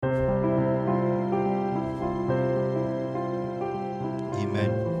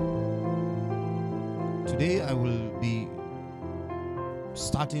I will be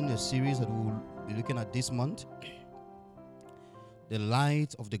starting a series that we'll be looking at this month. The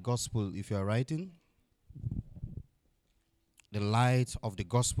light of the gospel, if you are writing. The light of the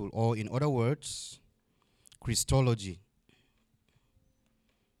gospel, or in other words, Christology.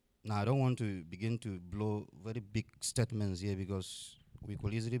 Now, I don't want to begin to blow very big statements here because we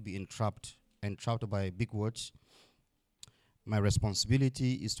could easily be entrapped by big words. My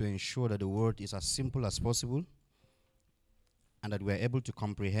responsibility is to ensure that the word is as simple as possible and that we are able to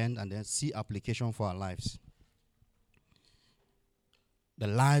comprehend and then see application for our lives. The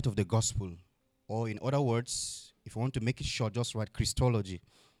light of the gospel, or in other words, if you want to make it short, just write Christology.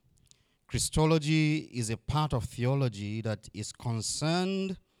 Christology is a part of theology that is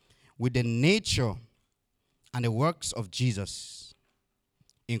concerned with the nature and the works of Jesus,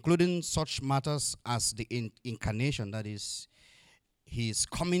 including such matters as the incarnation, that is, his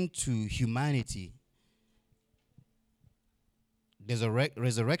coming to humanity. There's a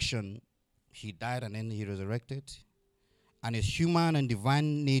resurrection. He died and then he resurrected. And his human and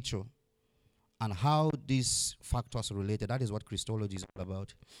divine nature and how these factors are related. That is what Christology is all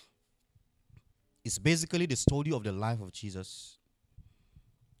about. It's basically the story of the life of Jesus.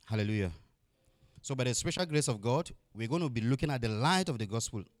 Hallelujah. So by the special grace of God, we're going to be looking at the light of the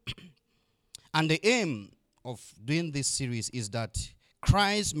gospel. And the aim of doing this series is that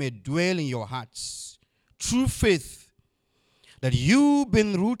Christ may dwell in your hearts through faith, that you,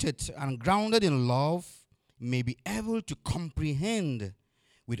 being rooted and grounded in love, may be able to comprehend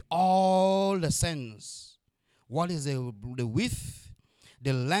with all the sense what is the width,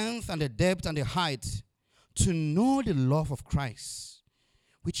 the length, and the depth, and the height, to know the love of Christ,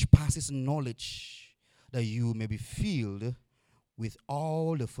 which passes knowledge, that you may be filled with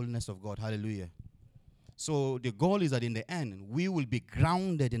all the fullness of God. Hallelujah. So the goal is that in the end, we will be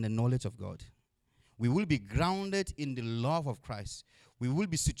grounded in the knowledge of God. We will be grounded in the love of Christ. We will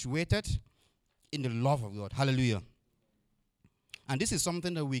be situated in the love of God. Hallelujah. And this is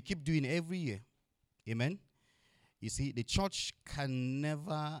something that we keep doing every year. Amen. You see, the church can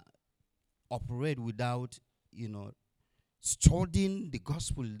never operate without, studying the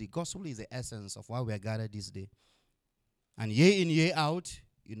gospel. The gospel is the essence of why we are gathered this day. And year in, year out,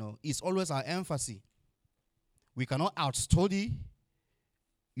 it's always our emphasis. We cannot outstudy,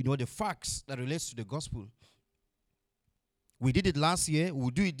 the facts that relates to the gospel. We did it last year, we'll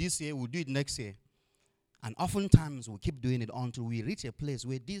do it this year, we'll do it next year. And oftentimes we keep doing it until we reach a place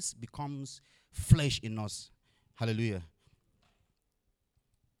where this becomes flesh in us. Hallelujah.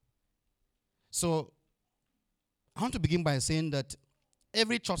 So, I want to begin by saying that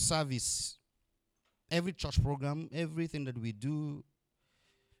every church service, every church program, everything that we do,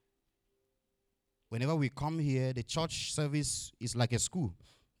 whenever we come here, the church service is like a school.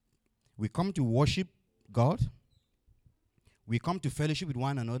 We come to worship God. We come to fellowship with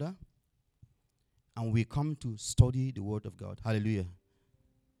one another. And we come to study the word of God. Hallelujah.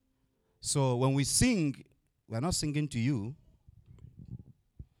 So when we sing, we're not singing to you.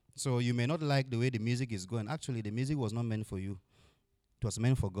 So you may not like the way the music is going. Actually, the music was not meant for you. It was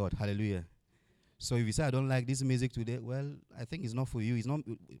meant for God. Hallelujah. So if you say, I don't like this music today, well, I think it's not for you.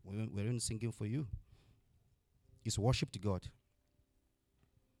 We're not singing for you. It's worship to God.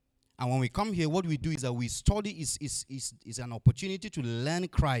 And when we come here, what we do is that we study is an opportunity to learn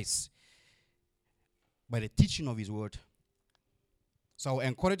Christ by the teaching of his word. So I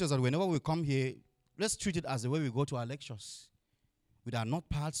encourage us that whenever we come here, let's treat it as the way we go to our lectures. With our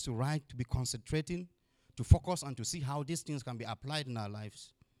notepads to write, to be concentrating, to focus, and to see how these things can be applied in our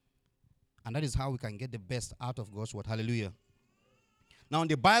lives. And that is how we can get the best out of God's word. Hallelujah. Now,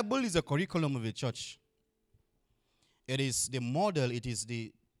 the Bible is a curriculum of the church. It is the model, it is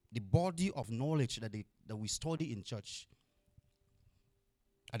the body of knowledge that we study in church.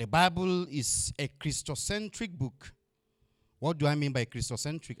 And the Bible is a Christocentric book. What do I mean by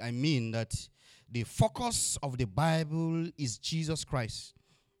Christocentric? I mean that the focus of the Bible is Jesus Christ.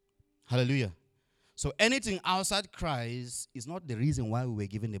 Hallelujah. So anything outside Christ is not the reason why we were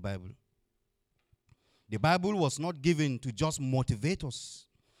given the Bible. The Bible was not given to just motivate us.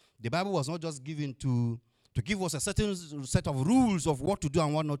 The Bible was not just given to give us a certain set of rules of what to do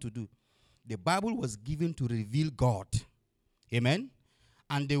and what not to do. The Bible was given to reveal God. Amen?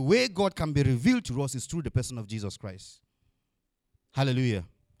 And the way God can be revealed to us is through the person of Jesus Christ. Hallelujah.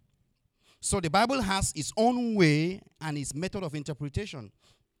 So the Bible has its own way and its method of interpretation.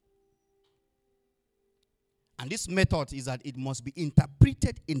 And this method is that it must be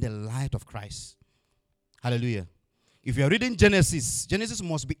interpreted in the light of Christ. Hallelujah. If you are reading Genesis, Genesis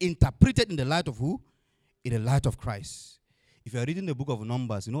must be interpreted in the light of who? In the light of Christ. If you are reading the book of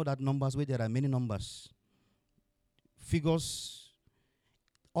Numbers, you know that Numbers where there are many numbers. figures,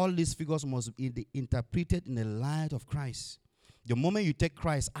 all these figures must be interpreted in the light of Christ. The moment you take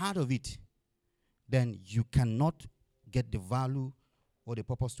Christ out of it, then you cannot get the value or the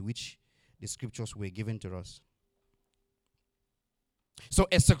purpose to which the scriptures were given to us. So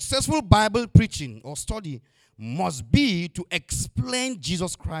a successful Bible preaching or study must be to explain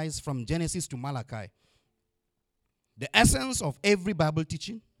Jesus Christ from Genesis to Malachi. The essence of every Bible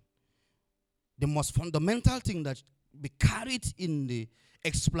teaching, the most fundamental thing that be carried in the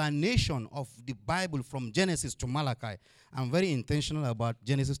explanation of the Bible from Genesis to Malachi, I'm very intentional about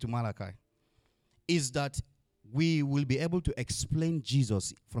Genesis to Malachi, is that we will be able to explain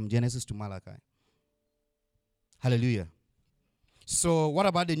Jesus from Genesis to Malachi. Hallelujah. So what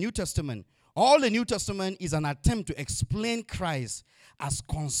about the New Testament? All the New Testament is an attempt to explain Christ as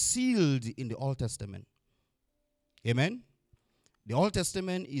concealed in the Old Testament. Amen? The Old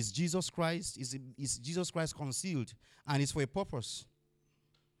Testament is Jesus Christ, is Jesus Christ concealed, and it's for a purpose.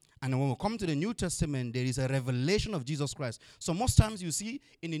 And when we come to the New Testament, there is a revelation of Jesus Christ. So most times you see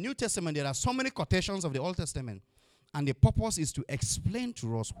in the New Testament, there are so many quotations of the Old Testament. And the purpose is to explain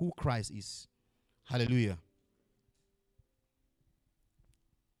to us who Christ is. Hallelujah.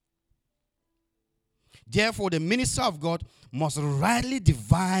 Therefore, the minister of God must rightly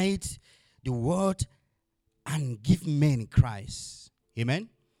divide the word and give men Christ. Amen?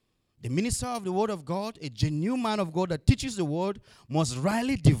 The minister of the word of God, a genuine man of God that teaches the word, must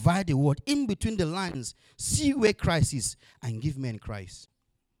rightly divide the word in between the lines, see where Christ is, and give men Christ.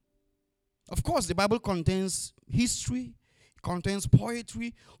 Of course, the Bible contains history, contains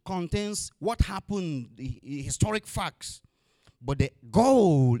poetry, contains what happened, the historic facts. But the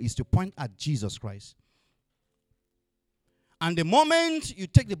goal is to point at Jesus Christ. And the moment you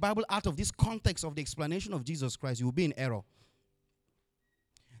take the Bible out of this context of the explanation of Jesus Christ, you will be in error.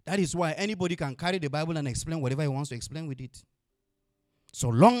 That is why anybody can carry the Bible and explain whatever he wants to explain with it. So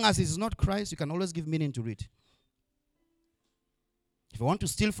long as it is not Christ, you can always give meaning to it. If I want to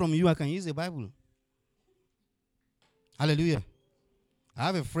steal from you, I can use the Bible. Hallelujah. I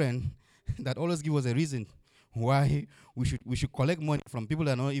have a friend that always gives us a reason why we should collect money from people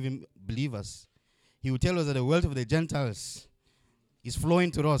that are not even believers. He will tell us that the wealth of the Gentiles is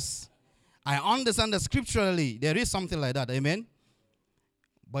flowing to us. I understand that scripturally there is something like that. Amen.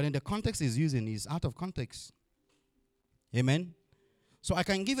 But in the context he's using is out of context. Amen. So I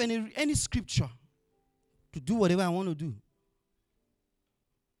can give any scripture to do whatever I want to do.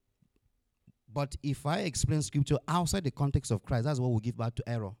 But if I explain scripture outside the context of Christ, that's what will give back to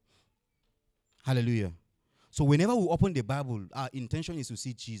error. Hallelujah. So whenever we open the Bible, our intention is to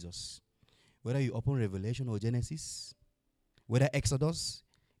see Jesus. Whether you open Revelation or Genesis, whether Exodus,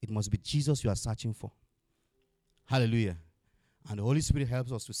 it must be Jesus you are searching for. Hallelujah. And the Holy Spirit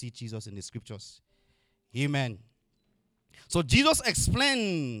helps us to see Jesus in the scriptures. Amen. So Jesus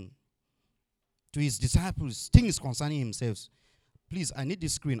explained to his disciples things concerning himself. Please, I need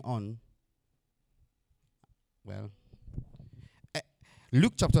this screen on. Well,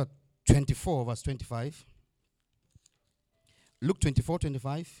 Luke chapter 24, verse 25. Luke 24,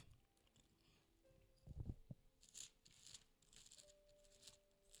 25.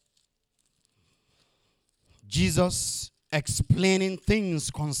 Jesus explaining things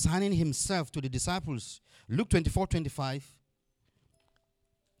concerning himself to the disciples. Luke 24, 25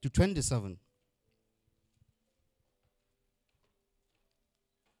 to 27.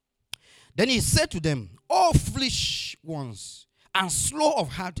 Then he said to them, "O foolish ones, and slow of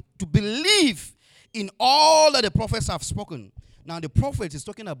heart to believe in all that the prophets have spoken." Now the prophets is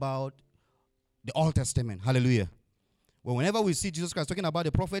talking about the Old Testament. Hallelujah. Well, whenever we see Jesus Christ talking about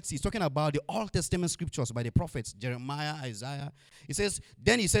the prophets, he's talking about the Old Testament scriptures by the prophets, Jeremiah, Isaiah. He says,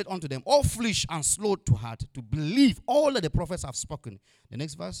 then he said unto them, "O foolish and slow to heart to believe all that the prophets have spoken." The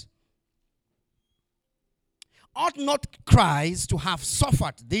next verse. "Ought not Christ to have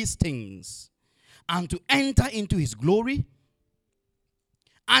suffered these things and to enter into his glory?"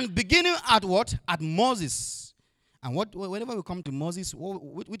 And beginning at what? At Moses. And whenever we come to Moses,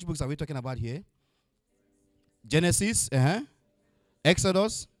 which books are we talking about here? Genesis,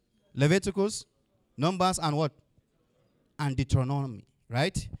 Exodus, Leviticus, Numbers, and what? And Deuteronomy,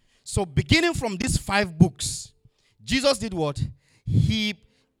 right? So beginning from these 5 books, Jesus did what?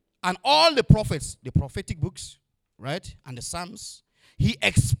 And all the prophets, the prophetic books, right? And the Psalms, he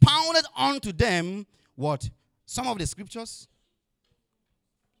expounded unto them what? Some of the scriptures,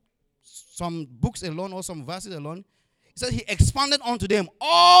 some books alone or some verses alone. He said he expounded unto them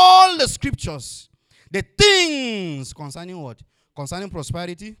all the scriptures. The things concerning what? Concerning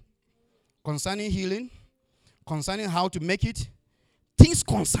prosperity, concerning healing, concerning how to make it, things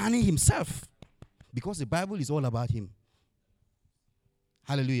concerning himself. Because the Bible is all about him.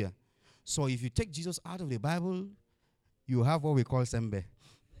 Hallelujah. So if you take Jesus out of the Bible, you have what we call sembe.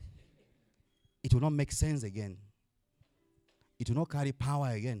 It will not make sense again. It will not carry power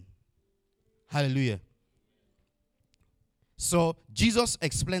again. Hallelujah. So Jesus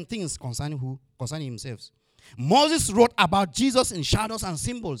explained things concerning who? Concerning himself. Moses wrote about Jesus in shadows and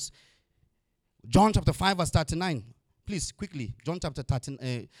symbols. John chapter 5 verse 39. Please, quickly. John chapter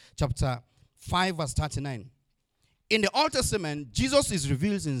 5 verse 39. In the Old Testament, Jesus is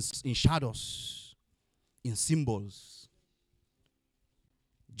revealed in shadows, in symbols.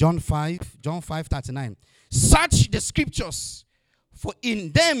 John 5:39. Search the scriptures, for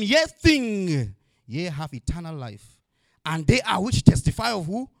in them ye have eternal life. And they are which testify of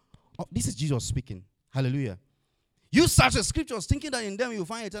who? Oh, this is Jesus speaking. Hallelujah. You search the scriptures thinking that in them you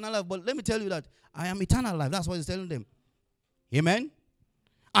find eternal life. But let me tell you that I am eternal life. That's what he's telling them. Amen.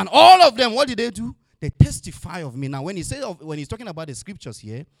 And all of them, what did they do? They testify of me. Now, when he's talking about the scriptures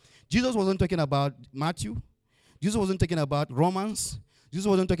here, Jesus wasn't talking about Matthew. Jesus wasn't talking about Romans. Jesus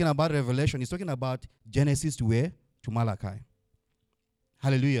wasn't talking about Revelation. He's talking about Genesis to where? To Malachi.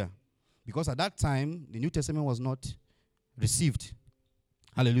 Hallelujah. Because at that time, the New Testament was not received.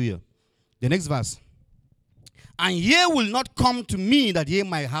 Hallelujah. The next verse. And ye will not come to me that ye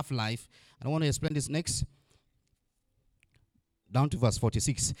might have life. I don't want to explain this next. Down to verse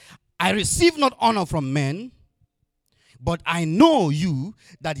 46. I receive not honor from men, but I know you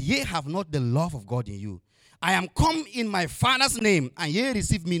that ye have not the love of God in you. I am come in my Father's name, and ye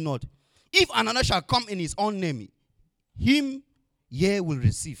receive me not. If another shall come in his own name, him ye will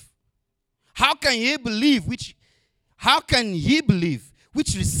receive. How can ye believe which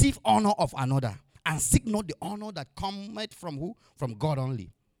receive honor of another, and seek not the honor that cometh from who? From God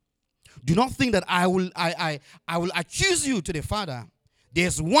only. Do not think that I will accuse you to the Father.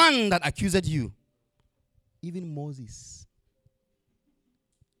 There's one that accused you, even Moses.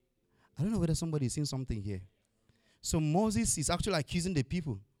 I don't know whether somebody is seeing something here. So Moses is actually accusing the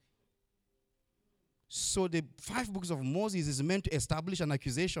people. So the 5 books of Moses is meant to establish an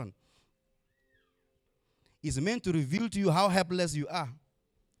accusation. It's meant to reveal to you how helpless you are.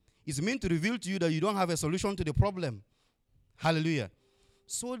 It's meant to reveal to you that you don't have a solution to the problem. Hallelujah.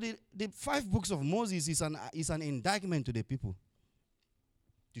 So the 5 books of Moses is an indictment to the people,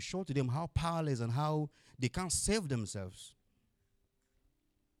 to show to them how powerless and how they can't save themselves.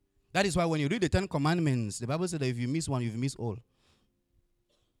 That is why when you read the 10 Commandments, the Bible says that if you miss one, you've missed all.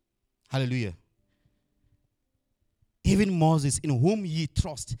 Hallelujah. Even Moses, in whom ye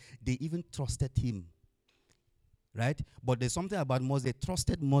trust, they even trusted him. Right? But there's something about Moses. They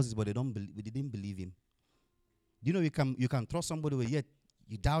trusted Moses, but they didn't believe him. Do you know you can trust somebody, but yet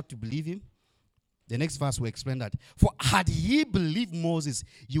you doubt to believe him? The next verse will explain that. For had ye believed Moses,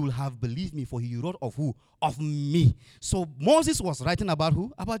 you will have believed me, for he wrote of who? Of me. So Moses was writing about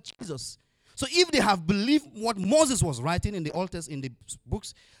who? About Jesus. So if they have believed what Moses was writing in the altars, in the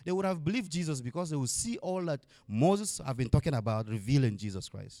books, they would have believed Jesus, because they will see all that Moses have been talking about revealing Jesus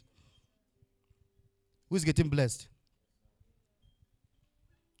Christ. Who's getting blessed?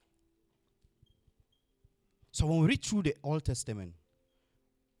 So when we read through the Old Testament,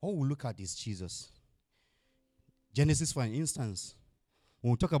 all we look at is Jesus. Genesis, for instance,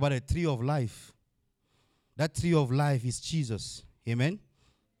 when we talk about a tree of life, that tree of life is Jesus. Amen?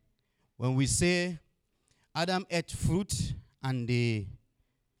 When we say Adam ate fruit and they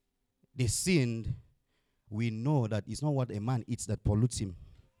sinned, we know that it's not what a man eats that pollutes him.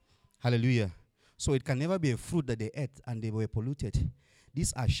 Hallelujah. So it can never be a fruit that they ate and they were polluted.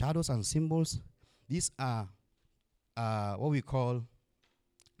 These are shadows and symbols. These are what we call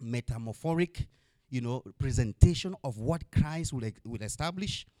metamorphoric, presentation of what Christ will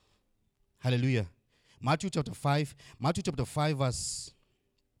establish. Hallelujah. Matthew chapter 5 verse,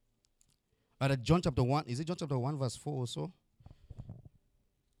 John chapter 1, is it John chapter 1 verse 4 also?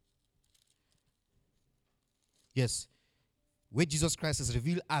 Yes. Where Jesus Christ is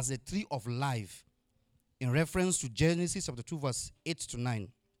revealed as a tree of life, in reference to Genesis chapter 2 verse 8 to 9.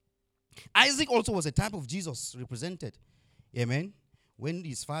 Isaac also was a type of Jesus represented. Amen. When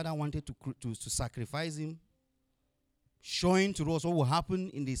his father wanted to sacrifice him, showing to us what will happen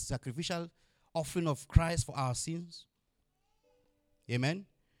in the sacrificial offering of Christ for our sins. Amen.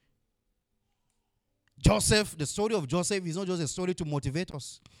 Joseph, the story of Joseph is not just a story to motivate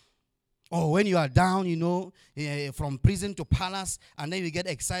us. Oh, when you are down, from prison to palace, and then you get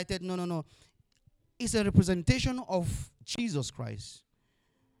excited. No. It's a representation of Jesus Christ.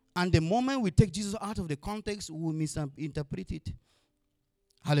 And the moment we take Jesus out of the context, we will misinterpret it.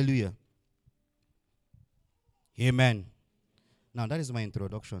 Hallelujah. Amen. Now, that is my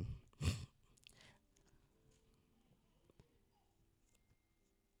introduction.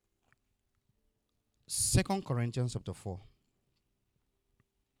 2 Corinthians chapter 4.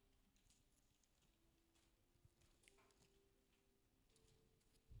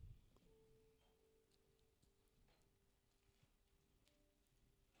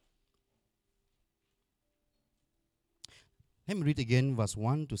 Let me read again, verse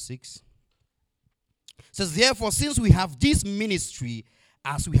 1 to 6. It says, therefore, since we have this ministry,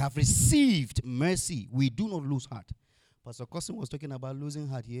 as we have received mercy, we do not lose heart. Pastor Cousin was talking about losing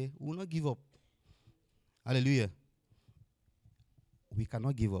heart here. We will not give up. Hallelujah. We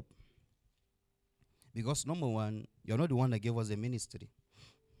cannot give up. Because number one, you're not the one that gave us the ministry.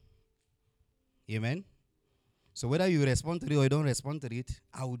 Amen? So whether you respond to it or you don't respond to it,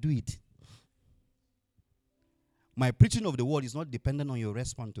 I will do it. My preaching of the word is not dependent on your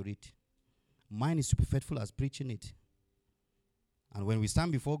response to it. Mine is to be faithful as preaching it. And when we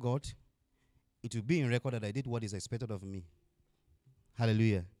stand before God, it will be in record that I did what is expected of me.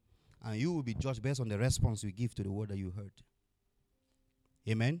 Hallelujah. And you will be judged based on the response you give to the word that you heard.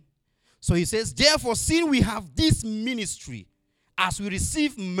 Amen. So he says, therefore, seeing we have this ministry, as we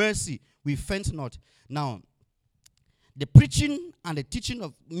receive mercy, we faint not. Now, the preaching and the teaching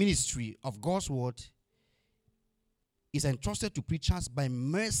of ministry of God's word is entrusted to preachers by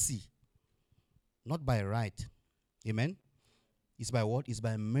mercy, not by right. Amen? It's by what? It's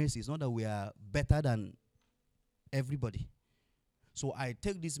by mercy. It's not that we are better than everybody. So I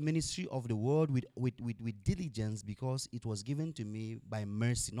take this ministry of the word with diligence because it was given to me by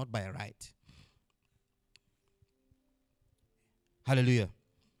mercy, not by right. Hallelujah.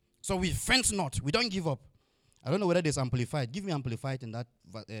 So we faint not. We don't give up. I don't know whether there's amplified. Give me amplified in that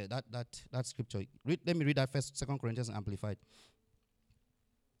scripture. Let me read that first, 2 Corinthians amplified.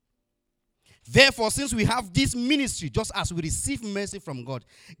 Therefore, since we have this ministry, just as we receive mercy from God,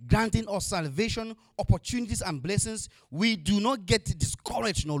 granting us salvation, opportunities, and blessings, we do not get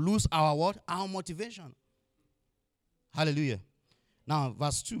discouraged nor lose our what? Our motivation. Hallelujah. Now,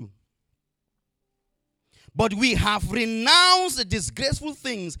 verse 2. But we have renounced the disgraceful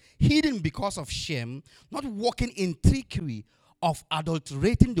things hidden because of shame, not walking in trickery of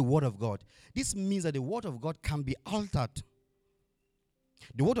adulterating the word of God. This means that the word of God can be altered.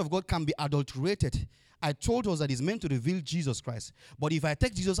 The word of God can be adulterated. I told us that it's meant to reveal Jesus Christ. But if I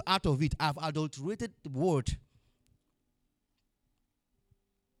take Jesus out of it, I've adulterated the word.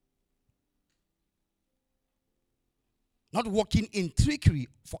 Not walking in trickery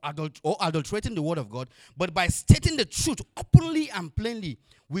for adulterating the word of God, but by stating the truth openly and plainly,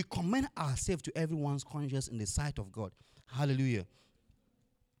 we commend ourselves to everyone's conscience in the sight of God. Hallelujah.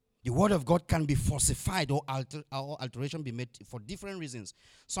 The word of God can be falsified or alteration be made for different reasons.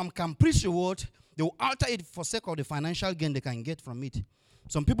 Some can preach the word, they will alter it for sake of the financial gain they can get from it.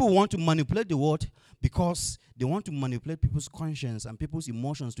 Some people want to manipulate the word because they want to manipulate people's conscience and people's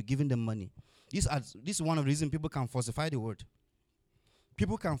emotions to giving them money. This is one of the reasons people can falsify the word.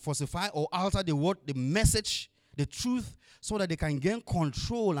 People can falsify or alter the word, the message, the truth, so that they can gain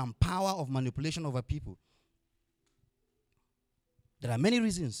control and power of manipulation over people. There are many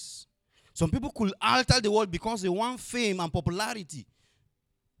reasons. Some people could alter the word because they want fame and popularity.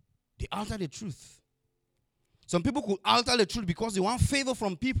 They alter the truth. Some people could alter the truth because they want favor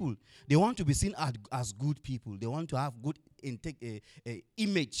from people. They want to be seen as good people. They want to have good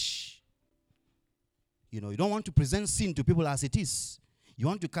image. You know, you don't want to present sin to people as it is. You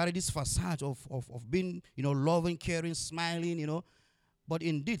want to carry this facade of being, loving, caring, smiling, But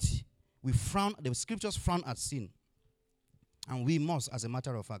indeed, the scriptures frown at sin. And we must, as a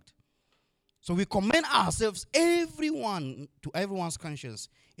matter of fact. So we commend ourselves, to everyone's conscience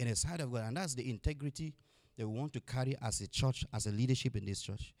in the sight of God. And that's the integrity that we want to carry as a church, as a leadership in this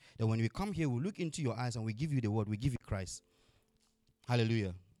church. That when we come here, we look into your eyes and we give you the word, we give you Christ.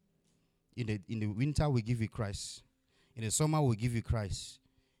 Hallelujah. In the winter, we give you Christ. In the summer, we give you Christ.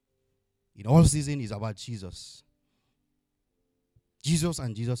 In all season, it's about Jesus. Jesus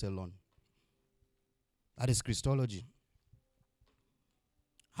and Jesus alone. That is Christology.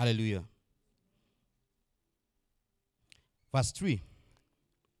 Hallelujah. Verse 3.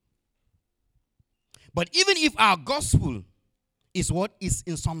 But even if our gospel is what is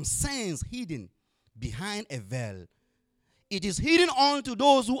in some sense hidden behind a veil, it is hidden unto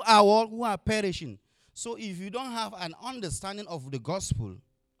those who are perishing. So if you don't have an understanding of the gospel,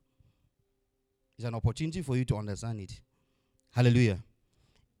 it's an opportunity for you to understand it. Hallelujah.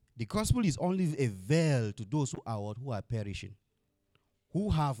 The gospel is only a veil to those who are perishing, who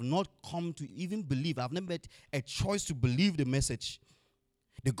have not come to even believe, have never made a choice to believe the message.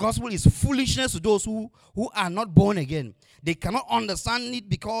 The gospel is foolishness to those who are not born again. They cannot understand it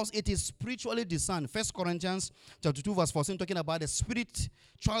because it is spiritually discerned. 1 Corinthians chapter 2 verse 14 talking about the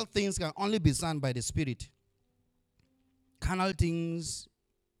spiritual things can only be discerned by the Spirit. Carnal things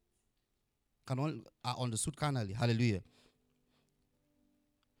are understood carnally. Hallelujah.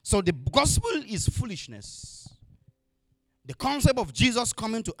 So the gospel is foolishness. The concept of Jesus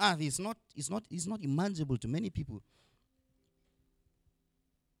coming to earth is not imaginable to many people.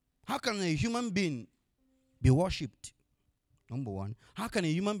 How can a human being be worshipped? Number one. How can a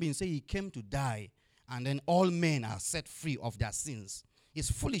human being say he came to die and then all men are set free of their sins?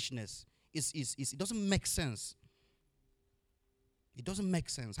 It's foolishness. It doesn't make sense. It doesn't make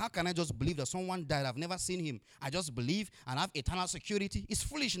sense. How can I just believe that someone died? I've never seen him. I just believe and have eternal security. It's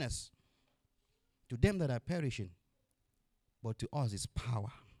foolishness. To them that are perishing. But to us it's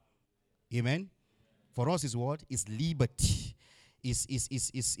power. Amen? For us is what? It's liberty. Is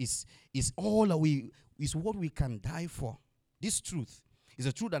all that is what we can die for. This truth is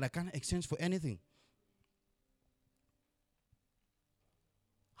a truth that I can't exchange for anything.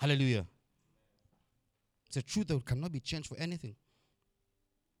 Hallelujah. It's a truth that cannot be changed for anything.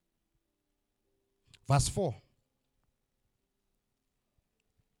 Verse 4.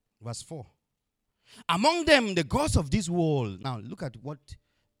 Verse 4. Among them, the gods of this world. Now, look at what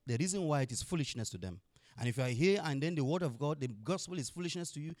the reason why it is foolishness to them. And if you are here and then the word of God, the gospel is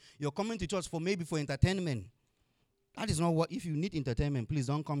foolishness to you, you're coming to church for entertainment. That is not what, if you need entertainment, please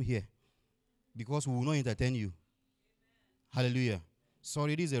don't come here. Because we will not entertain you. Hallelujah.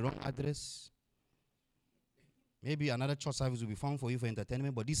 Sorry, this is a wrong address. Maybe another church service will be found for you for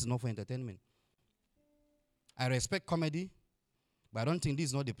entertainment, but this is not for entertainment. I respect comedy, but I don't think this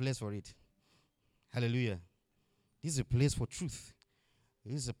is not the place for it. Hallelujah. This is a place for truth.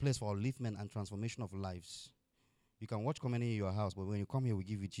 This is a place for upliftment and transformation of lives. You can watch comedy in your house, but when you come here, we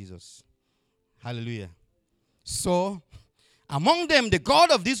give you Jesus. Hallelujah. So, among them, the god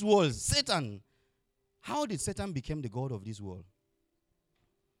of this world, Satan. How did Satan become the god of this world?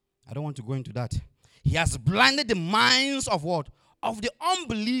 I don't want to go into that. He has blinded the minds of what? Of the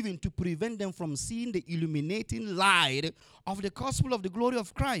unbelieving to prevent them from seeing the illuminating light of the gospel of the glory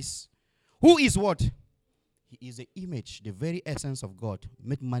of Christ. Who is what? He is the image, the very essence of God,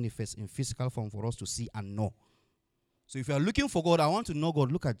 made manifest in physical form for us to see and know. So if you are looking for God, I want to know God.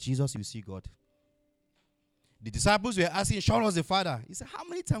 Look at Jesus, you see God. The disciples were asking, show us the Father. He said, how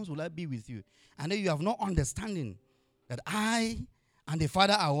many times will I be with you? And then you have no understanding that I and the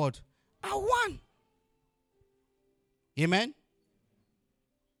Father are what? Are one. Amen?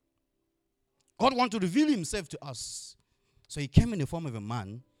 God wants to reveal himself to us. So he came in the form of a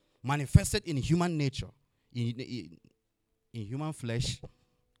man, manifested in human nature. In human flesh.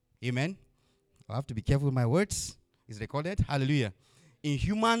 Amen. I have to be careful with my words. It's recorded. Hallelujah. In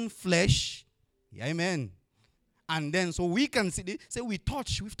human flesh. Amen. And then so we can see, say we've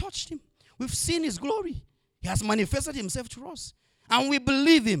touched him. We've seen his glory. He has manifested himself to us. And we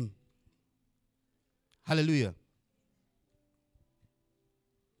believe him. Hallelujah.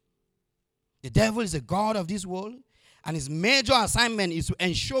 The devil is the god of this world. And his major assignment is to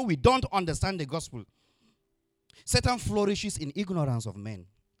ensure we don't understand the gospel. Satan flourishes in ignorance of men.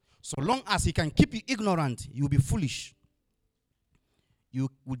 So long as he can keep you ignorant, you will be foolish. You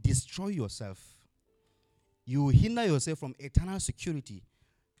will destroy yourself. You will hinder yourself from eternal security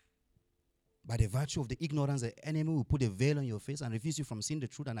by the virtue of the ignorance. The enemy will put a veil on your face and refuse you from seeing the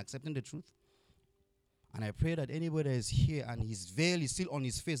truth and accepting the truth. And I pray that anybody that is here and his veil is still on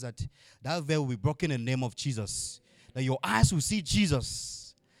his face, that veil will be broken in the name of Jesus. That your eyes will see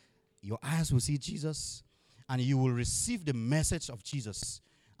Jesus. Your eyes will see Jesus. And you will receive the message of Jesus.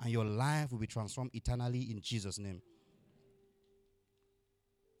 And your life will be transformed eternally in Jesus' name.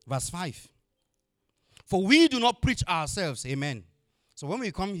 Verse 5. For we do not preach ourselves. Amen. So when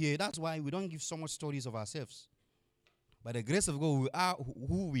we come here, that's why we don't give so much stories of ourselves. By the grace of God, we are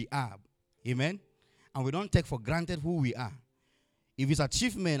who we are. Amen. And we don't take for granted who we are. If it's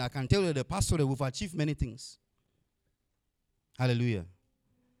achievement, I can tell you the pastor that we've achieved many things. Hallelujah.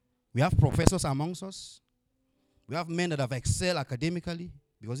 We have professors amongst us. We have men that have excelled academically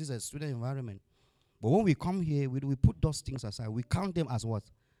because it's a student environment. But when we come here, we put those things aside. We count them as what?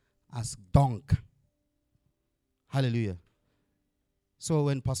 As dung. Hallelujah. So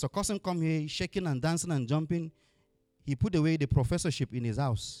when Pastor Cousin come here, shaking and dancing and jumping, he put away the professorship in his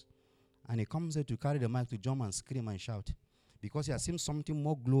house. And he comes here to carry the mic to jump and scream and shout. Because he has seen something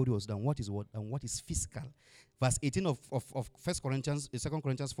more glorious than what is physical. Verse 18 of 1 Corinthians, 2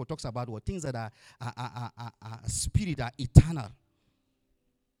 Corinthians 4 talks about what things that are spirit, are eternal.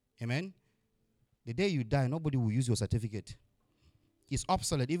 Amen. The day you die, nobody will use your certificate. It's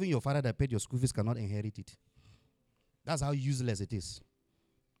obsolete. Even your father that paid your school fees cannot inherit it. That's how useless it is.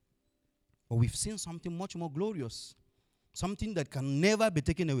 But we've seen something much more glorious. Something that can never be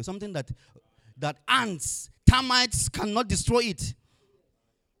taken away. Something that ants, termites cannot destroy it.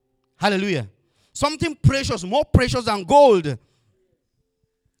 Hallelujah. Something precious, more precious than gold.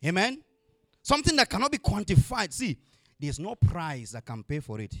 Amen. Something that cannot be quantified. See, there's no price that can pay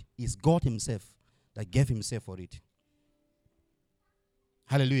for it. It's God himself that gave himself for it.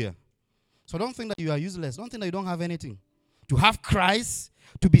 Hallelujah. So don't think that you are useless. Don't think that you don't have anything. To have Christ,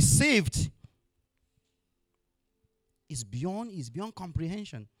 to be saved, is beyond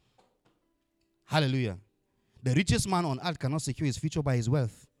comprehension. Hallelujah. The richest man on earth cannot secure his future by his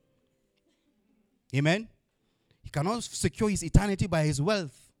wealth. Amen. He cannot secure his eternity by his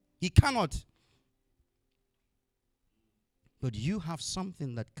wealth. He cannot. But you have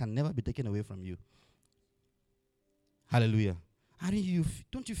something that can never be taken away from you. Hallelujah.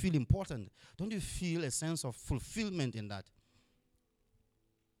 Don't you feel important? Don't you feel a sense of fulfillment in that?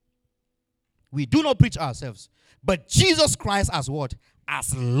 We do not preach ourselves, but Jesus Christ as what?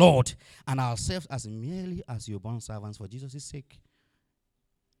 As Lord, and ourselves as merely as your born servants for Jesus' sake.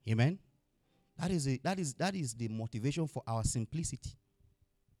 Amen. That is the motivation for our simplicity.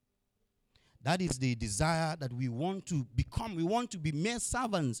 That is the desire that we want to become. We want to be mere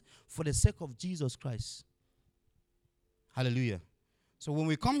servants for the sake of Jesus Christ. Hallelujah. So when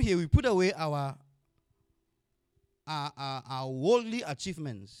we come here, we put away our worldly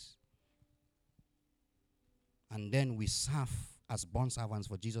achievements. And then we serve as bond servants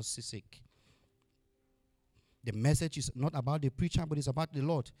for Jesus' sake. The message is not about the preacher, but it's about the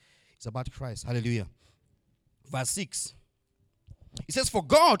Lord. It's about Christ. Hallelujah. Verse 6. It says, for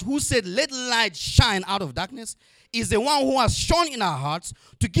God, who said, let light shine out of darkness, is the one who has shone in our hearts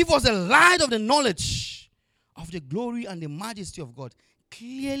to give us the light of the knowledge of the glory and the majesty of God,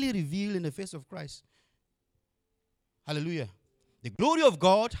 clearly revealed in the face of Christ. Hallelujah. The glory of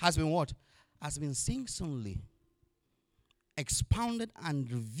God has been what? Has been singularly expounded and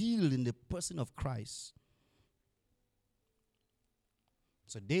revealed in the person of Christ.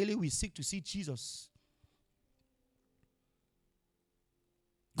 So daily we seek to see Jesus.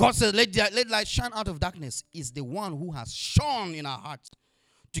 God says, let light shine out of darkness, is the one who has shone in our hearts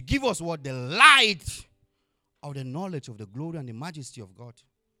to give us what? The light of the knowledge of the glory and the majesty of God.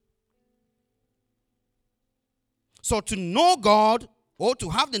 So to know God, or to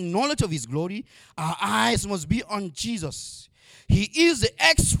have the knowledge of his glory, our eyes must be on Jesus. He is the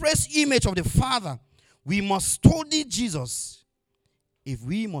express image of the Father. We must study Jesus if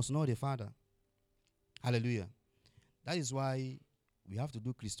we must know the Father. Hallelujah. That is why we have to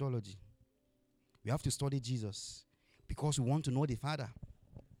do Christology. We have to study Jesus because we want to know the Father.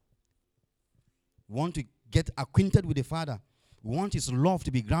 We want to get acquainted with the Father. We want his love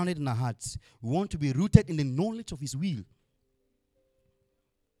to be grounded in our hearts. We want to be rooted in the knowledge of his will.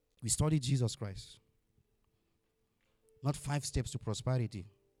 We study Jesus Christ. Not 5 steps to prosperity.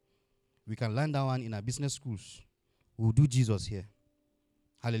 We can learn that one in our business schools. We'll do Jesus here.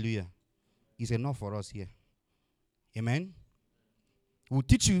 Hallelujah. It's enough for us here. Amen. We'll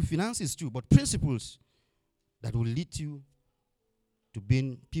teach you finances too, but principles that will lead you to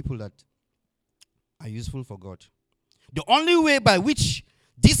being people that are useful for God. The only way by which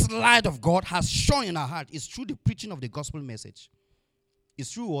this light of God has shone in our heart is through the preaching of the gospel message.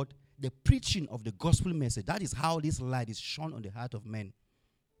 It's through what? The preaching of the gospel message. That is how this light is shone on the heart of men.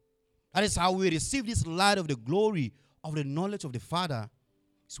 That is how we receive this light of the glory of the knowledge of the Father.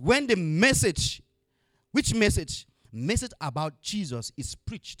 It's when the message, which message? Message about Jesus is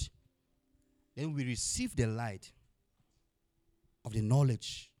preached. Then we receive the light of the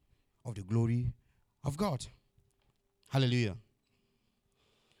knowledge of the glory of God. Hallelujah.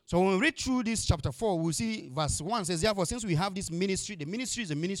 So when we read through this chapter 4, we'll see verse 1 says, therefore, since we have this ministry, the ministry is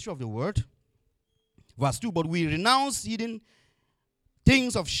the ministry of the word. Verse 2, but we renounce hidden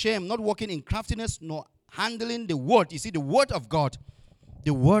things of shame, not walking in craftiness, nor handling the word. You see, the word of God.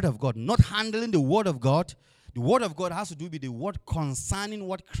 The word of God. Not handling the word of God. The word of God has to do with the word concerning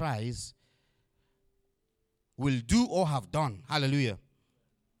what Christ will do or have done. Hallelujah.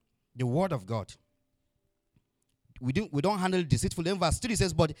 The word of God. We don't handle it deceitfully. Then verse 3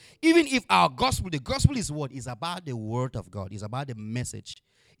 says, but even if our gospel, the gospel is what? Is about the word of God. It's about the message.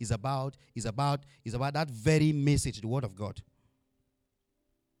 It's about that very message, the word of God.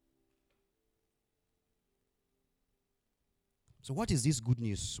 So what is this good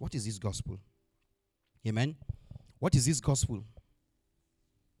news? What is this gospel? Amen. What is this gospel?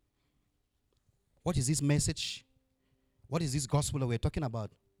 What is this message? What is this gospel that we're talking about?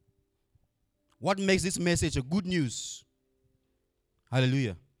 What makes this message a good news?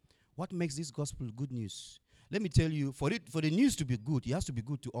 Hallelujah. What makes this gospel good news? Let me tell you, for the news to be good, it has to be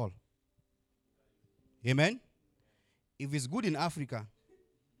good to all. Amen? If it's good in Africa,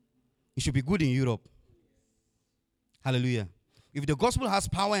 it should be good in Europe. Hallelujah. If the gospel has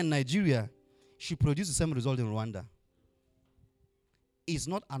power in Nigeria, it should produce the same result in Rwanda. It's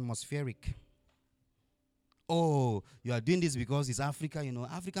not atmospheric. Oh, you are doing this because it's Africa,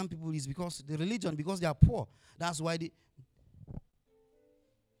 African people is because the religion, because they are poor. That's why the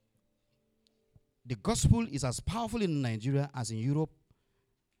gospel is as powerful in Nigeria as in Europe,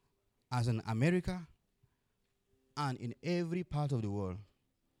 as in America, and in every part of the world.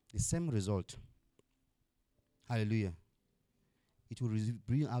 The same result. Hallelujah. It will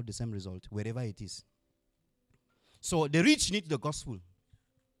bring out the same result wherever it is. So the rich need the gospel.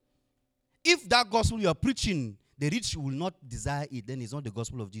 If that gospel you are preaching, the rich will not desire it, then it's not the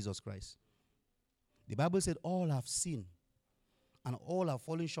gospel of Jesus Christ. The Bible said all have sinned and all have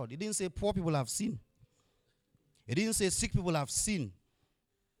fallen short. It didn't say poor people have sinned. It didn't say sick people have sinned.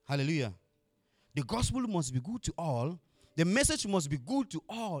 Hallelujah. The gospel must be good to all. The message must be good to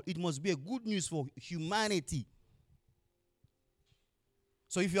all. It must be a good news for humanity.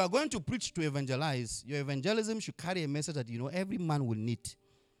 So if you are going to preach to evangelize, your evangelism should carry a message that every man will need.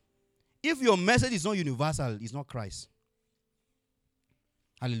 If your message is not universal, it's not Christ.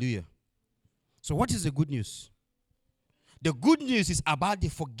 Hallelujah. So what is the good news? The good news is about the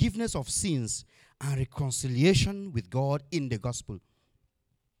forgiveness of sins and reconciliation with God in the gospel.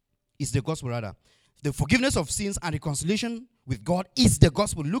 It's the gospel rather. The forgiveness of sins and reconciliation with God is the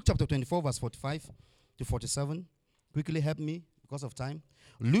gospel. Luke chapter 24 verse 45 to 47. Quickly help me because of time.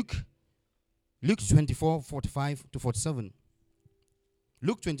 Luke 24, 45 to 47.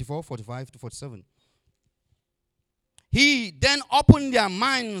 Luke 24, 45 to 47. He then opened their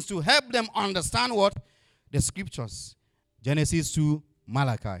minds to help them understand what? The scriptures. Genesis to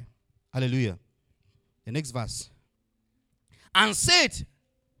Malachi. Hallelujah. The next verse. And said,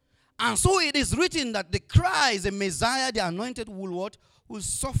 and so it is written that the Christ, the Messiah, the anointed, will what? Will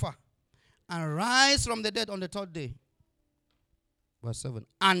suffer and rise from the dead on the third day. Verse 7.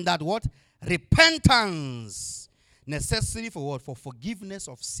 And that what? Repentance, necessary for what? For forgiveness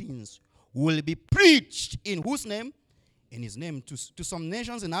of sins, will be preached in whose name? In his name. To some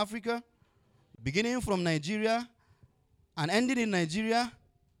nations in Africa, beginning from Nigeria and ending in Nigeria.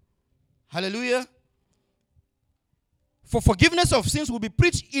 Hallelujah. For forgiveness of sins will be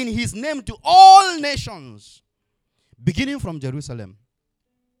preached in his name to all nations, beginning from Jerusalem.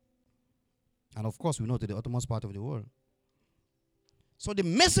 And of course, we know to the uttermost part of the world. So the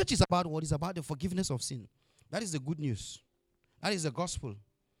message is about what? Is about the forgiveness of sin. That is the good news. That is the gospel.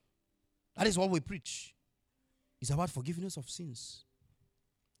 That is what we preach. It's about forgiveness of sins.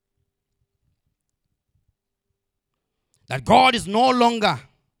 That God is no longer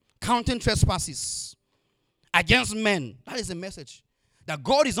counting trespasses against men. That is the message. That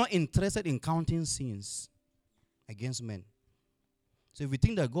God is not interested in counting sins against men. So if you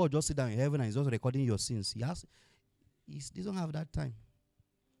think that God just sit down in heaven and is just recording your sins, he doesn't have that time.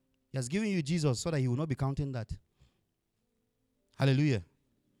 He has given you Jesus so that he will not be counting that. Hallelujah.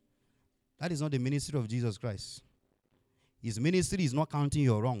 That is not the ministry of Jesus Christ. His ministry is not counting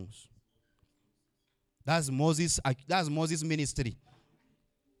your wrongs. That's Moses' ministry.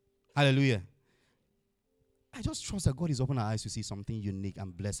 Hallelujah. I just trust that God is opening our eyes to see something unique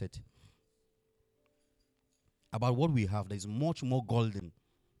and blessed about what we have that is much more golden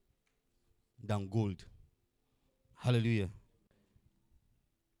than gold. Hallelujah.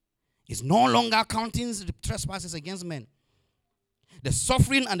 It's no longer counting the trespasses against men. The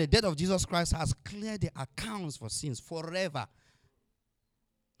suffering and the death of Jesus Christ has cleared the accounts for sins forever.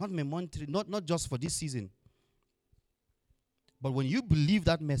 Not momentary, not just for this season. But when you believe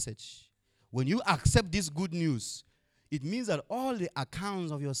that message, when you accept this good news, it means that all the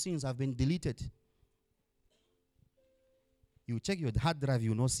accounts of your sins have been deleted. You check your hard drive,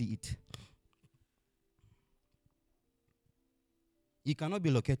 you will not see it. It cannot be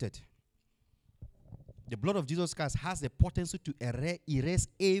located. The blood of Jesus Christ has the potency to erase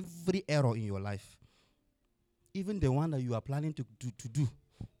every error in your life. Even the one that you are planning to do.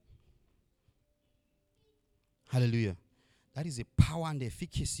 Hallelujah. That is the power and the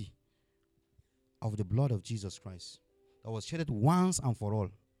efficacy of the blood of Jesus Christ that was shed once and for all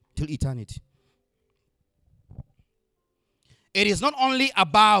till eternity. It is not only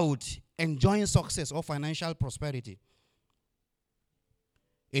about enjoying success or financial prosperity.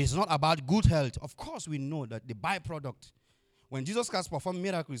 It is not about good health. Of course, we know that the byproduct, when Jesus Christ performed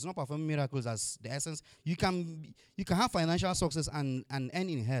miracles, he's not performing miracles as the essence. You can have financial success and end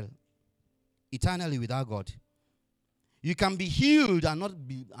in hell eternally without God. You can be healed and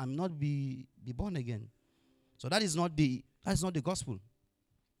not be born again. So that's not the gospel.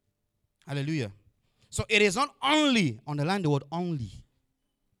 Hallelujah. So it is not only, underline the word only.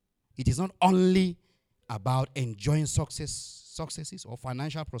 It is not only about enjoying successes or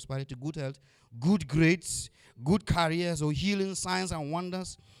financial prosperity, good health, good grades, good careers, or healing, signs and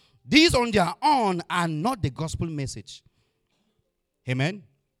wonders. These on their own are not the gospel message. Amen.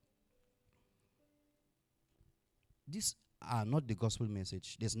 These are not the gospel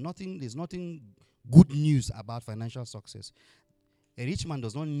message. There's nothing good news about financial success. A rich man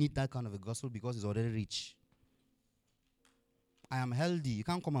does not need that kind of a gospel because he's already rich. I am healthy. You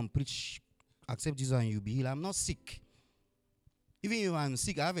can't come and preach, accept Jesus and you'll be healed. I'm not sick. Even if I'm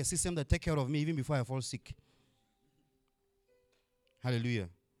sick, I have a system that takes care of me even before I fall sick. Hallelujah.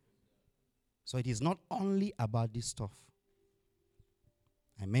 So it is not only about this stuff.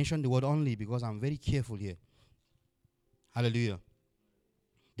 I mentioned the word only because I'm very careful here. Hallelujah.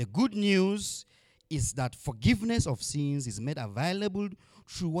 The good news is that forgiveness of sins is made available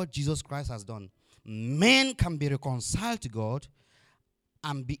through what Jesus Christ has done. Men can be reconciled to God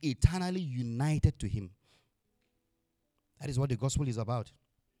and be eternally united to Him. That is what the gospel is about.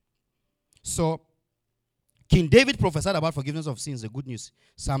 So, King David prophesied about forgiveness of sins, the good news.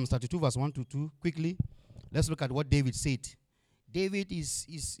 Psalm 32 verse 1 to 2. Quickly, let's look at what David said. David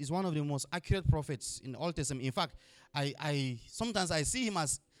is one of the most accurate prophets in the Old Testament. In fact, I sometimes I see him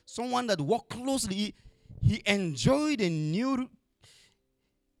as someone that walked closely. He enjoyed and knew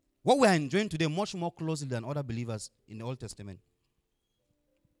what we are enjoying today much more closely than other believers in the Old Testament.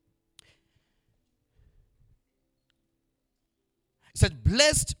 He said,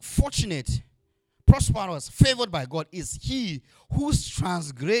 blessed, fortunate, prosperous, favored by God is he whose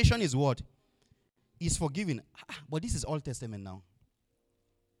transgression is what? Is forgiven. But this is Old Testament now.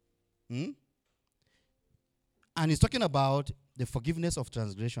 And he's talking about the forgiveness of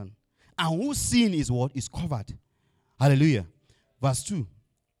transgression. And whose sin is what? Is covered. Hallelujah. Verse 2.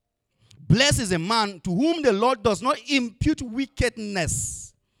 Blessed is a man to whom the Lord does not impute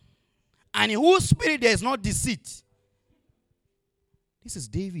wickedness, and in whose spirit there is not deceit. This is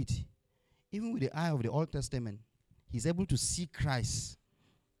David. Even with the eye of the Old Testament, he's able to see Christ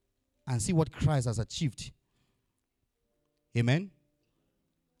and see what Christ has achieved. Amen?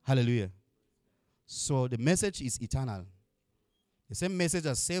 Hallelujah. So the message is eternal. The same message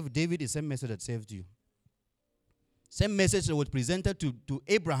that saved David is the same message that saved you. Same message that was presented to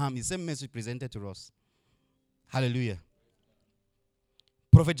Abraham is the same message presented to us. Hallelujah.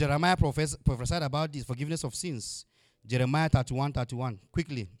 Prophet Jeremiah prophesied about this forgiveness of sins. Jeremiah 31:31.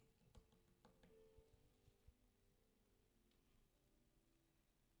 Quickly.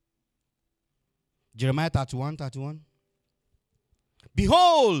 Jeremiah 31:31.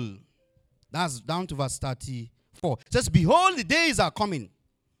 Behold, that's down to verse 34. It says, behold, the days are coming,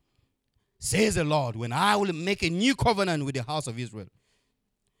 says the Lord, when I will make a new covenant with the house of Israel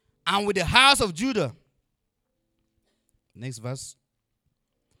and with the house of Judah. Next verse.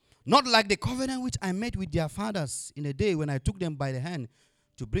 Not like the covenant which I made with their fathers in the day when I took them by the hand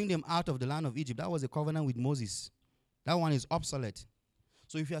to bring them out of the land of Egypt. That was a covenant with Moses. That one is obsolete.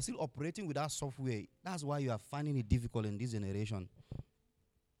 So if you are still operating with that software, that's why you are finding it difficult in this generation.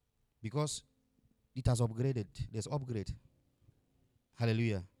 Because it has upgraded. There's upgrade.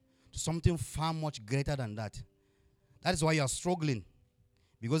 Hallelujah. Something far much greater than that. That is why you are struggling.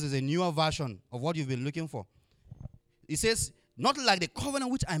 Because there's a newer version of what you've been looking for. It says, not like the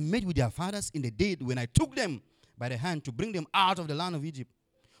covenant which I made with their fathers in the day when I took them by the hand to bring them out of the land of Egypt.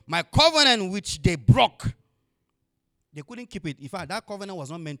 My covenant which they broke. They couldn't keep it. In fact, that covenant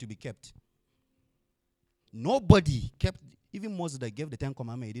was not meant to be kept. Nobody kept, even Moses that gave the 10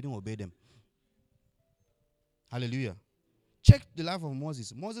 Commandments, he didn't obey them. Hallelujah. Check the life of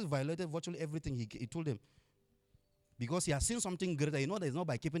Moses. Moses violated virtually everything he told them. Because he has seen something greater. You know that it's not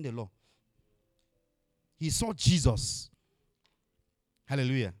by keeping the law. He saw Jesus.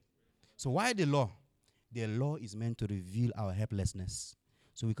 Hallelujah. So why the law? The law is meant to reveal our helplessness.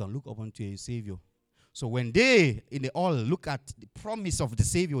 So we can look up unto a Savior. So when they all look at the promise of the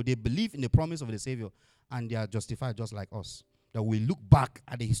Savior, they believe in the promise of the Savior, and they are justified just like us. That we look back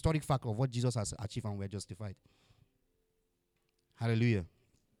at the historic fact of what Jesus has achieved and we are justified. Hallelujah.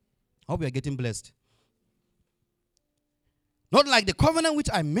 I hope you are getting blessed. Not like the covenant which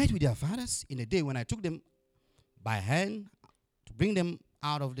I made with their fathers in the day when I took them by hand to bring them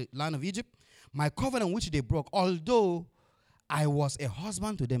out of the land of Egypt. My covenant which they broke, although I was a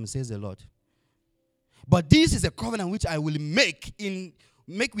husband to them, says the Lord. But this is a covenant which I will make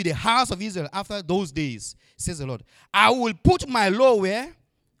with the house of Israel after those days, says the Lord. I will put my law where?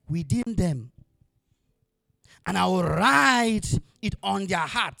 Within them. And I will write it on their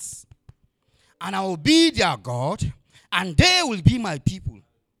hearts. And I will be their God, and they will be my people.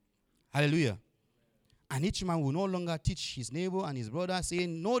 Hallelujah. And each man will no longer teach his neighbor and his brother,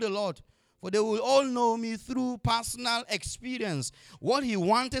 saying, know the Lord, for they will all know me through personal experience. What he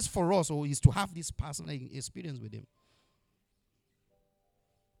wanted for us is to have this personal experience with him.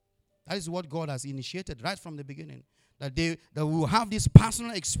 That is what God has initiated right from the beginning. That we will have this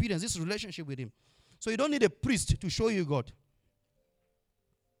personal experience, this relationship with him. So you don't need a priest to show you God.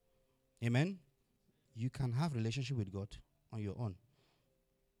 Amen? You can have relationship with God on your own.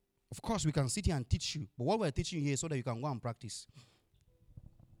 Of course, we can sit here and teach you. But what we're teaching you here is so that you can go and practice.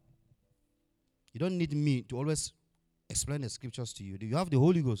 You don't need me to always explain the scriptures to you. You have the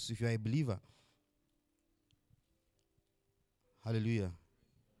Holy Ghost if you are a believer. Hallelujah.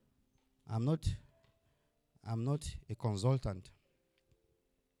 I'm not a consultant.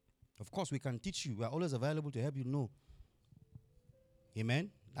 Of course, we can teach you. We are always available to help you know.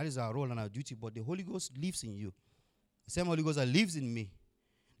 Amen? That is our role and our duty. But the Holy Ghost lives in you. The same Holy Ghost that lives in me.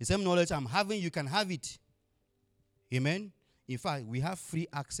 The same knowledge I'm having, you can have it. Amen? In fact, we have free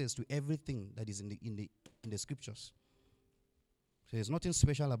access to everything that is in the scriptures. So there's nothing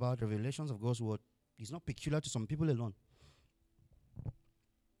special about revelations of God's word. It's not peculiar to some people alone.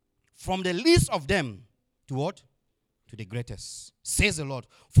 From the least of them to what? To the greatest, says the Lord.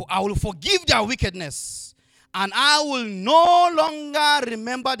 For I will forgive their wickedness, and I will no longer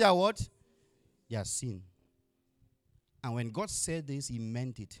remember their what? Their sin. And when God said this, he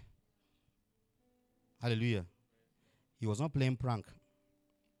meant it. Hallelujah. He was not playing prank.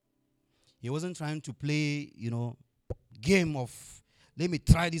 He wasn't trying to play, game of, let me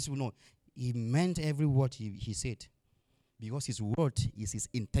try this. No. He meant every word he said. Because his word is his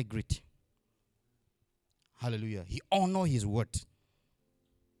integrity. Hallelujah. He honored his word.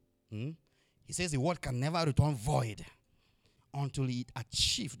 He says the word can never return void until it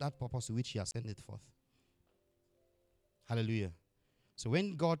achieves that purpose to which he has sent it forth. Hallelujah. So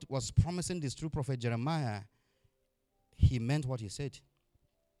when God was promising this through prophet Jeremiah, he meant what he said.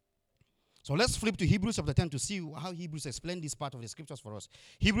 So let's flip to Hebrews chapter 10 to see how Hebrews explained this part of the scriptures for us.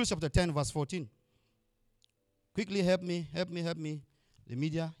 Hebrews chapter 10 verse 14. Quickly help me. The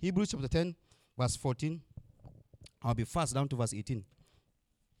media. Hebrews chapter 10 verse 14. I'll be fast down to verse 18.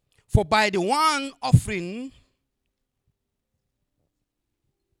 For by the one offering,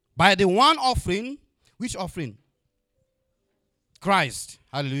 which offering? Christ.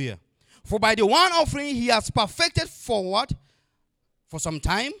 Hallelujah. For by the one offering he has perfected for what? For some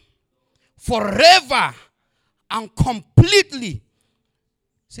time? Forever and completely.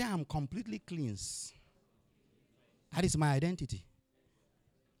 Say, I'm completely cleansed. That is my identity.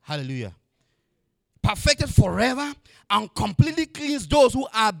 Hallelujah. Perfected forever and completely cleansed those who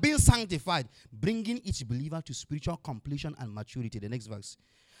are being sanctified, bringing each believer to spiritual completion and maturity. The next verse.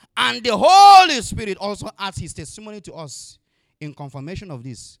 And the Holy Spirit also adds his testimony to us in confirmation of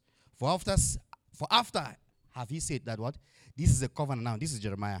this. For after have he said that what? This is a covenant now. This is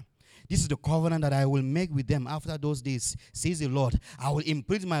Jeremiah. This is the covenant that I will make with them after those days, says the Lord. I will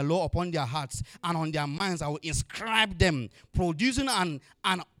imprint my law upon their hearts, and on their minds I will inscribe them, producing an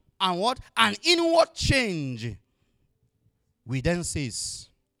inward change. We then says,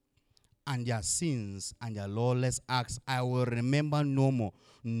 and their sins and their lawless acts I will remember no more.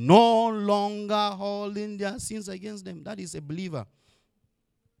 No longer holding their sins against them. That is a believer.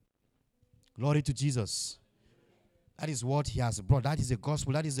 Glory to Jesus. That is what he has brought. That is the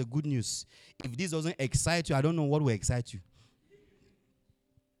gospel. That is the good news. If this doesn't excite you, I don't know what will excite you.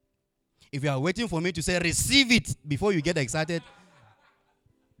 If you are waiting for me to say, receive it before you get excited,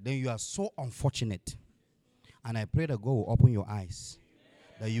 then you are so unfortunate. And I pray that God will open your eyes.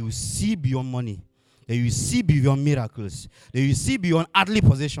 That you will see beyond money. That you will see beyond miracles. That you will see beyond earthly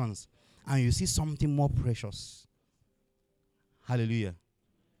possessions. And you see something more precious. Hallelujah.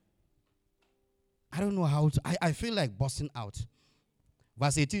 I don't know how to, I feel like busting out.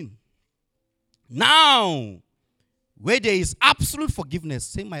 Verse 18. Now, where there is absolute forgiveness,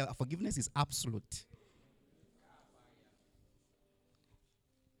 say my forgiveness is absolute.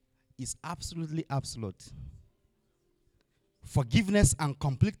 It's absolutely absolute. Forgiveness and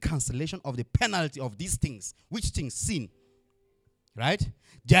complete cancellation of the penalty of these things. Which things? Sin. Right?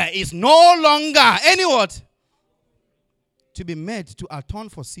 There is no longer any what? To be made to atone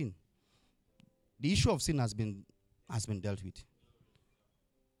for sin. The issue of sin has been dealt with.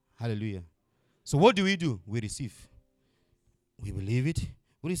 Hallelujah. So what do? We receive. We believe it.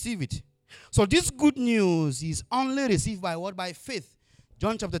 We receive it. So this good news is only received by what? By faith.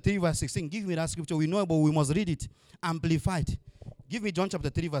 John chapter 3 verse 16. Give me that scripture. We know, but we must read it. Amplified. Give me John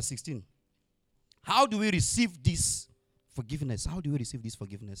chapter 3 verse 16. How do we receive this forgiveness? How do we receive this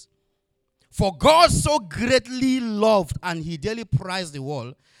forgiveness? For God so greatly loved and he dearly prized the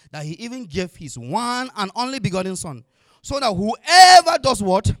world that he even gave his one and only begotten Son, so that whoever does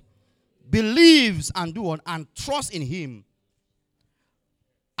what? Believes and do what? And trusts in him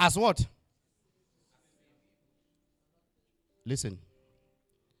as what? Listen.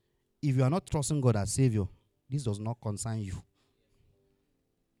 If you are not trusting God as Savior, this does not concern you.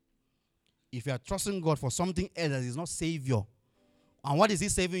 If you are trusting God for something else that is not Savior, and what is He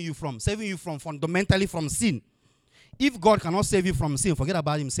saving you from? Saving you from fundamentally from sin. If God cannot save you from sin, forget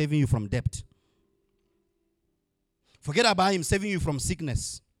about Him saving you from debt. Forget about Him saving you from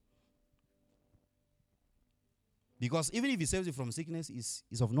sickness. Because even if He saves you from sickness,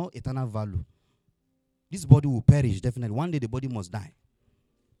 it's of no eternal value. This body will perish, definitely. One day the body must die.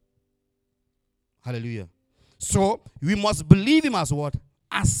 Hallelujah. So, we must believe Him as what?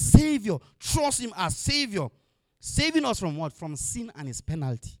 As Savior. Trust Him as Savior. Saving us from what? From sin and its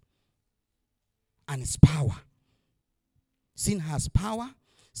penalty. And its power. Sin has power.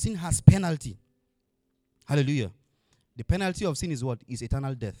 Sin has penalty. Hallelujah. The penalty of sin is what? Is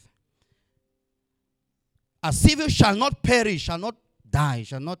eternal death. A Savior shall not perish, shall not die,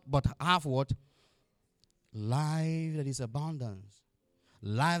 shall not but have what? Life that is abundance.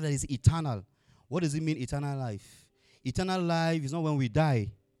 Life that is eternal. What does it mean, eternal life? Eternal life is not when we die.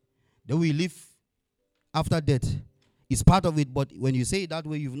 Then we live after death. It's part of it, but when you say it that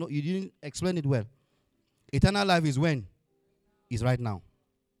way, you didn't explain it well. Eternal life is when? Is right now.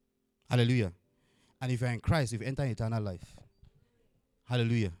 Hallelujah. And if you're in Christ, you've entered eternal life.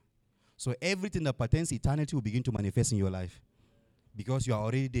 Hallelujah. So everything that pertains to eternity will begin to manifest in your life. Because you are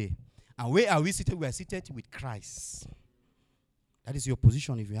already there. And where are we seated? We are seated with Christ. That is your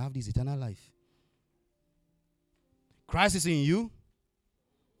position if you have this eternal life. Christ is in you.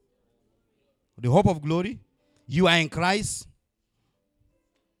 The hope of glory. You are in Christ.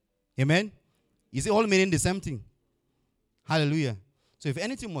 Amen. Is it all meaning the same thing? Hallelujah. So if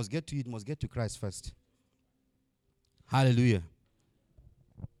anything must get to you, it must get to Christ first. Hallelujah.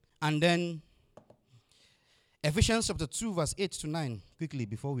 And then Ephesians chapter 2 verse 8 to 9. Quickly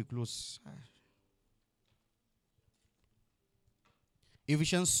before we close.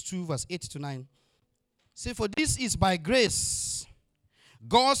 Ephesians 2 verse 8 to 9. Say, for this is by grace,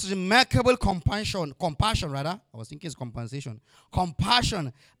 God's remarkable compassion, I was thinking it's compensation.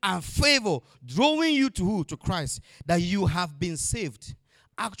 Compassion and favor, drawing you to who? To Christ, that you have been saved,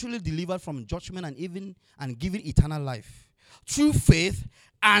 actually delivered from judgment and given eternal life. Through faith,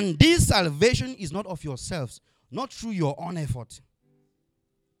 and this salvation is not of yourselves, not through your own effort,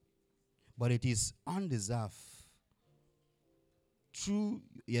 but it is undeserved.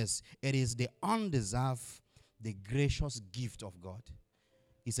 It is the undeserved, the gracious gift of God.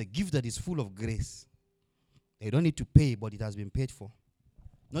 It's a gift that is full of grace. You don't need to pay, but it has been paid for.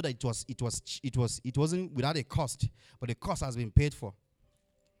 Not that it wasn't without a cost, but the cost has been paid for.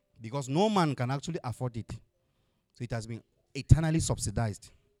 Because no man can actually afford it. So it has been eternally subsidized.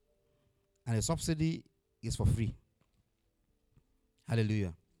 And the subsidy is for free.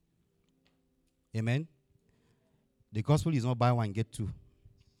 Hallelujah. Amen. The gospel is not buy one, get two.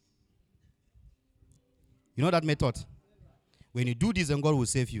 You know that method? When you do this, then God will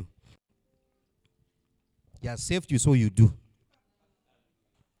save you. He has saved you, so you do.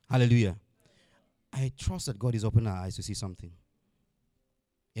 Hallelujah. I trust that God is opening our eyes to see something.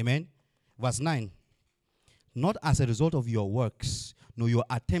 Amen. Verse 9. Not as a result of your works, nor your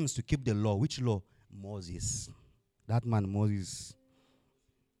attempts to keep the law. Which law? Moses. That man, Moses.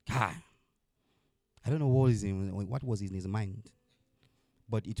 I don't know what was in his mind.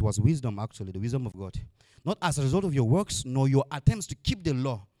 But it was wisdom, actually, the wisdom of God. Not as a result of your works, nor your attempts to keep the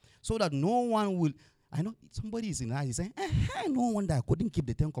law, so that no one will. I know somebody is in the house, he's saying, no wonder I couldn't keep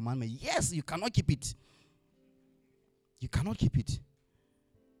the 10 Commandments. Yes, you cannot keep it. You cannot keep it.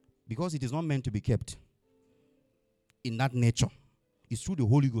 Because it is not meant to be kept in that nature. It's through the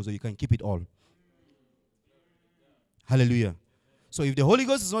Holy Ghost that you can keep it all. Hallelujah. So if the Holy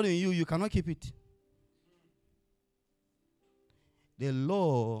Ghost is not in you, you cannot keep it. The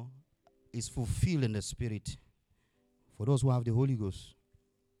law is fulfilled in the Spirit for those who have the Holy Ghost.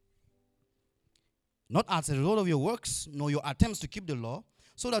 Not as a result of your works, nor your attempts to keep the law,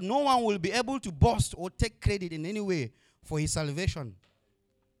 so that no one will be able to boast or take credit in any way for his salvation.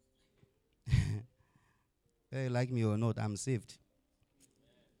 Hey, like me or not, I'm saved.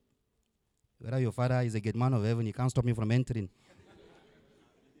 Whether your father is a great man of heaven, he can't stop me from entering.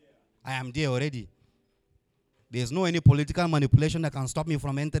 I am there already. There's no any political manipulation that can stop me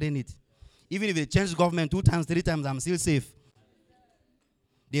from entering it. Even if they change government 2 times, 3 times, I'm still safe.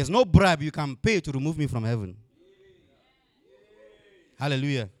 There's no bribe you can pay to remove me from heaven.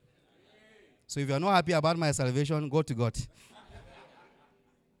 Hallelujah. So if you are not happy about my salvation, go to God.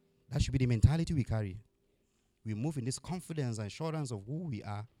 That should be the mentality we carry. We move in this confidence and assurance of who we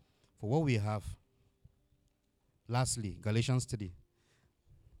are for what we have. Lastly, Galatians 3.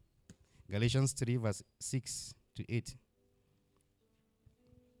 Galatians 3 verse 6 to 8.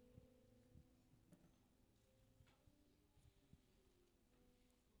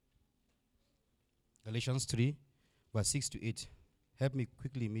 Galatians 3 verse 6 to 8. Help me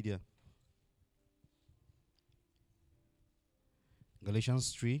quickly, media.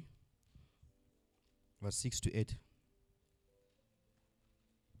 Galatians 3 verse 6 to 8.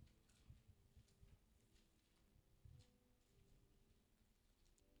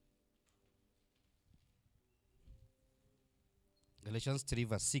 Galatians 3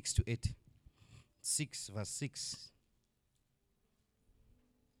 verse 6 to 8. 6 verse 6.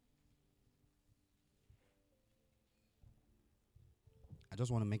 I just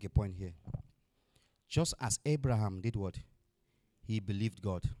want to make a point here. Just as Abraham did what? He believed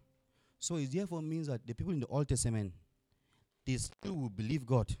God. So it therefore means that the people in the Old Testament, they still will believe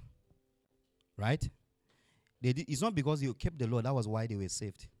God. Right? It's not because they kept the law, that was why they were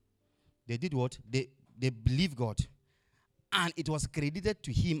saved. They did what? They believed God. And it was credited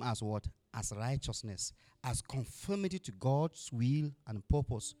to him as what? As righteousness, as conformity to God's will and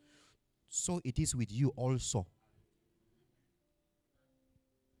purpose. So it is with you also.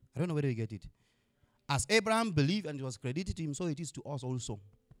 I don't know whether you get it. As Abraham believed and it was credited to him, so it is to us also.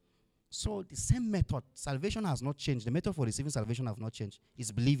 So the same method, salvation has not changed. The method for receiving salvation has not changed.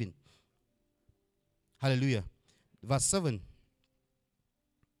 It's believing. Hallelujah. Verse 7.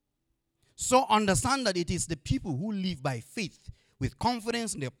 So understand that it is the people who live by faith with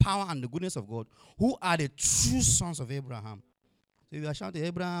confidence in the power and the goodness of God who are the true sons of Abraham. So if you are shouting,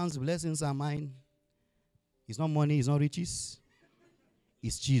 Abraham's blessings are mine. It's not money, it's not riches.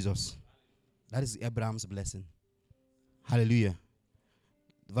 It's Jesus. That is Abraham's blessing. Hallelujah.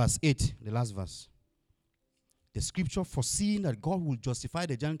 Verse 8, the last verse. The scripture foreseeing that God will justify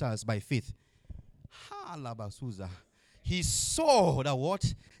the Gentiles by faith. He saw that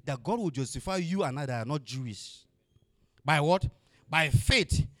what? That God will justify you and I that are not Jewish. By what? By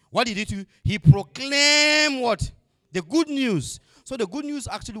faith. What did he do? He proclaimed what? The good news. So the good news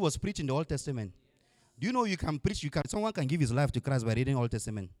actually was preached in the Old Testament. Do you know you can preach, someone can give his life to Christ by reading Old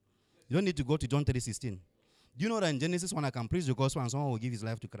Testament. You don't need to go to John 3:16. Do you know that in Genesis 1 I can preach the gospel and someone will give his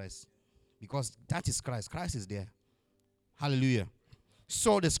life to Christ? Because that is Christ. Christ is there. Hallelujah.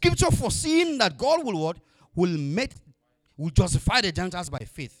 So the scripture foreseeing that God will what? Will justify the Gentiles by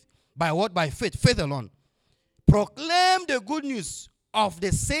faith. By what? By faith. Faith alone. Proclaim the good news of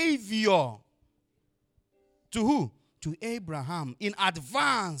the Savior. To who? To Abraham in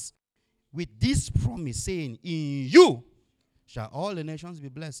advance with this promise saying, in you shall all the nations be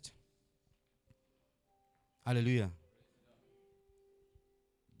blessed. Hallelujah.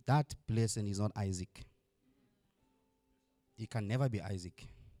 That blessing is not Isaac. It can never be Isaac.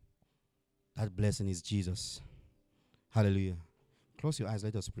 That blessing is Jesus. Hallelujah. Close your eyes.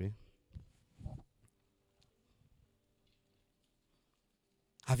 Let us pray.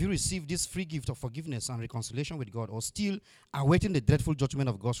 Have you received this free gift of forgiveness and reconciliation with God, or still awaiting the dreadful judgment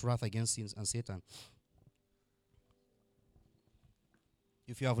of God's wrath against sins and Satan?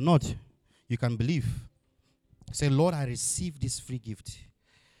 If you have not, you can believe. Say, Lord, I receive this free gift.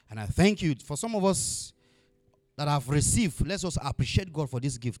 And I thank you. For some of us that have received, let's also appreciate God for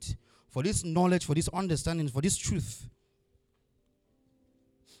this gift, for this knowledge, for this understanding, for this truth.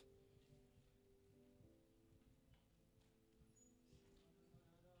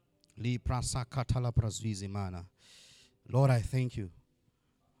 Lord, I thank you.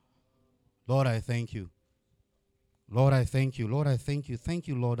 Lord, I thank you. Lord, I thank you. Lord, I thank you. Thank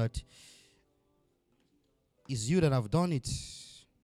you, Lord, that it's you that have done it.